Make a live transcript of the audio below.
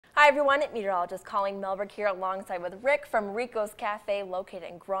Hi everyone, meteorologist Colleen Melberg here alongside with Rick from Rico's Cafe located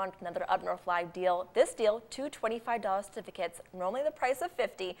in Grand, another Up North Live deal. This deal, two $25 certificates, normally the price of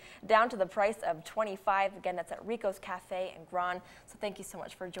 $50, down to the price of $25. Again, that's at Rico's Cafe in Grand. So thank you so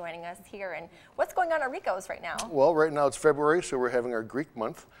much for joining us here. And what's going on at Rico's right now? Well, right now it's February, so we're having our Greek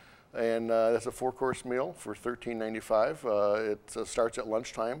month. And that's a 4-course meal for $13.95. It starts at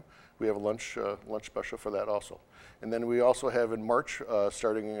lunchtime. We have a lunch special for that also. And then we also have in March,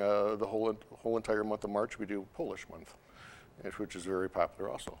 starting the whole entire month of March, we do Polish month, which is very popular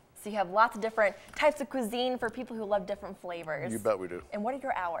also. So you have lots of different types of cuisine for people who love different flavors. You bet we do. And what are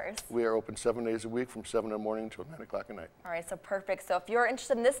your hours? We are open 7 days a week from 7 in the morning until 9 o'clock at night. All right, so perfect. So if you're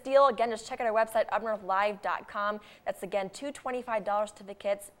interested in this deal, again, just check out our website, upnorthlive.com. That's again two $25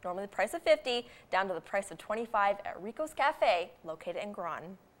 certificates, normally the price of $50, down to the price of $25 at Rico's Cafe, located in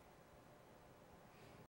Grand.